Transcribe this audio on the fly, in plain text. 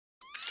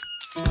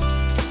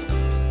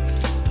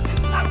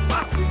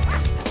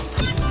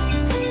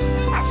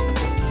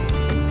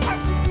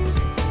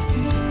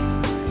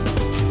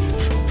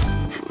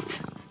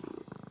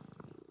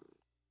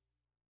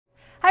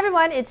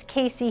everyone, it's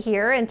Casey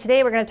here, and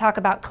today we're going to talk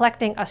about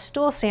collecting a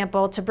stool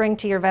sample to bring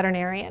to your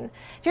veterinarian.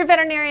 If your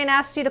veterinarian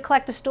asks you to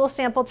collect a stool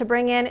sample to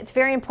bring in, it's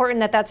very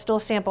important that that stool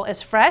sample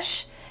is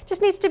fresh.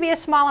 Just needs to be a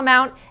small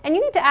amount, and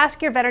you need to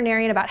ask your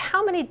veterinarian about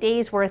how many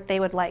days worth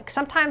they would like.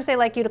 Sometimes they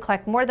like you to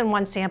collect more than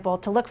one sample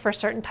to look for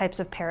certain types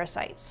of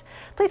parasites.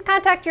 Please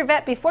contact your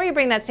vet before you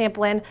bring that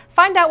sample in,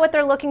 find out what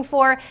they're looking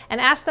for,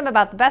 and ask them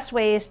about the best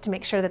ways to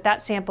make sure that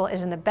that sample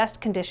is in the best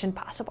condition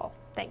possible.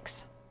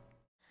 Thanks.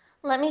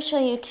 Let me show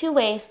you two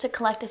ways to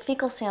collect a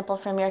fecal sample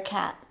from your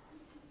cat.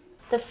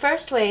 The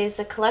first way is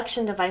a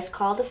collection device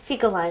called a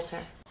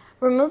fecalizer.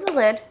 Remove the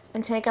lid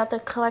and take out the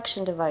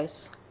collection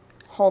device.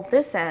 Hold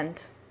this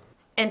end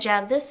and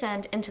jab this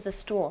end into the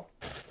stool.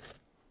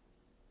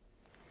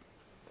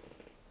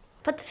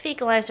 Put the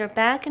fecalizer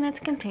back in its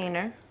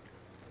container,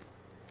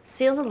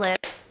 seal the lid,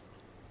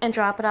 and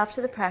drop it off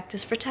to the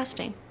practice for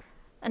testing.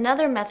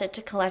 Another method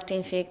to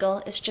collecting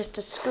fecal is just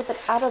to scoop it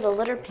out of the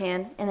litter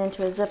pan and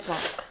into a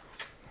Ziploc.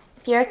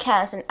 If your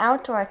cat is an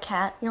outdoor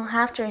cat, you'll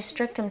have to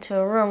restrict him to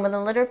a room with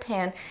a litter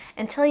pan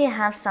until you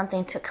have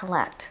something to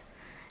collect.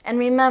 And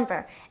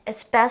remember,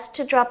 it's best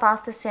to drop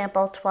off the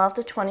sample 12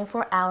 to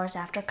 24 hours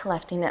after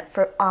collecting it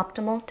for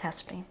optimal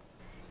testing.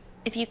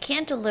 If you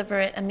can't deliver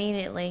it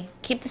immediately,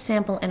 keep the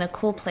sample in a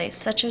cool place,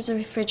 such as a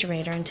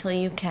refrigerator, until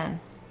you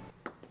can.